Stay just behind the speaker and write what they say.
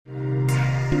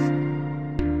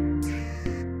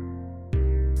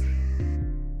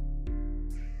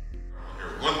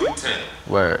10.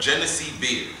 Word. Genesee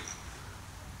beer.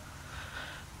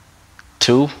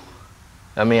 2.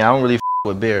 I mean, I don't really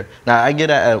with beer. Now I get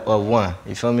at a 1.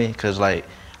 You feel me? Cause like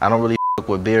I don't really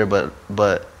with beer, but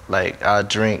like I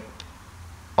drink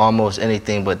almost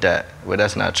anything but that. Well,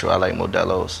 that's not true. I like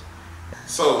Modelo's.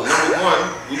 So number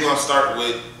 1, we're gonna start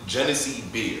with Genesee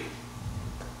beer.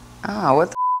 Oh, what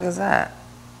the is that?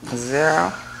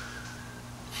 0?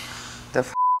 The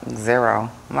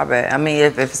 0. My bad. I mean,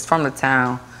 if it's from the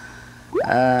town,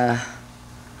 I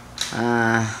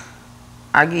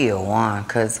give you a 1,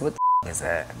 cause what the is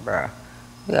that, bro?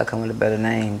 You gotta come with a better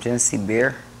name. Genesee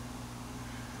beer.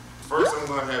 First, I'm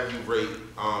gonna have you rate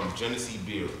Genesee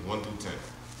beer 1 through 10.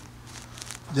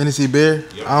 Genesee beer?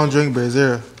 Yep. I don't drink beer.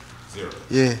 0. 0.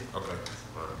 Yeah. Okay.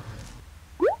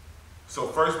 Right. So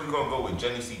first, we're gonna go with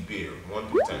Genesee beer 1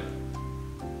 through 10.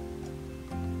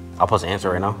 I'm supposed to answer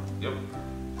right now? Yep.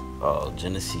 Oh,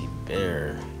 Genesee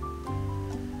beer.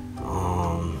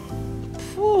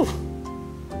 Whew.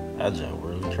 That junk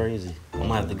really crazy. I'm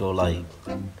gonna have to go like,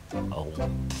 oh,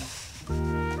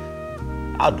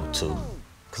 I'll do 2.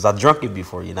 Cause I drunk it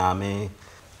before, you know what I mean?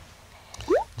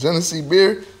 Genesee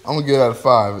beer, I'm gonna give it out of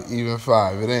 5, even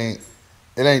 5. It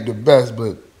ain't the best,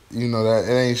 but you know that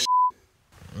it ain't.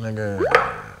 Nigga,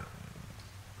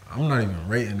 I'm not even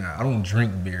rating that. I don't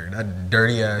drink beer. That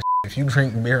dirty ass. If you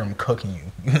drink beer, I'm cooking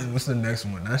you. What's the next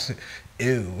one? That shit,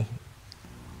 ew.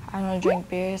 I don't drink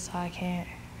beer, so I can't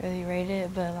really rate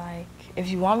it. But like, if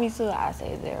you want me to, I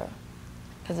say 0,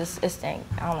 cause it stink.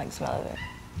 I don't like the smell of it.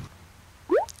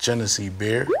 Genesee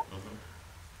beer,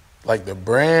 like the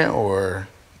brand, or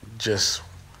just?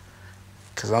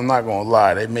 Cause I'm not gonna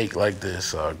lie, they make like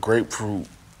this grapefruit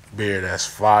beer that's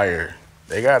fire.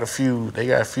 They got a few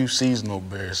seasonal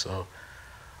beers, so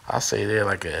I say they're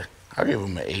like I'll give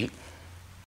them an 8.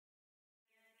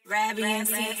 RAAB Ratings.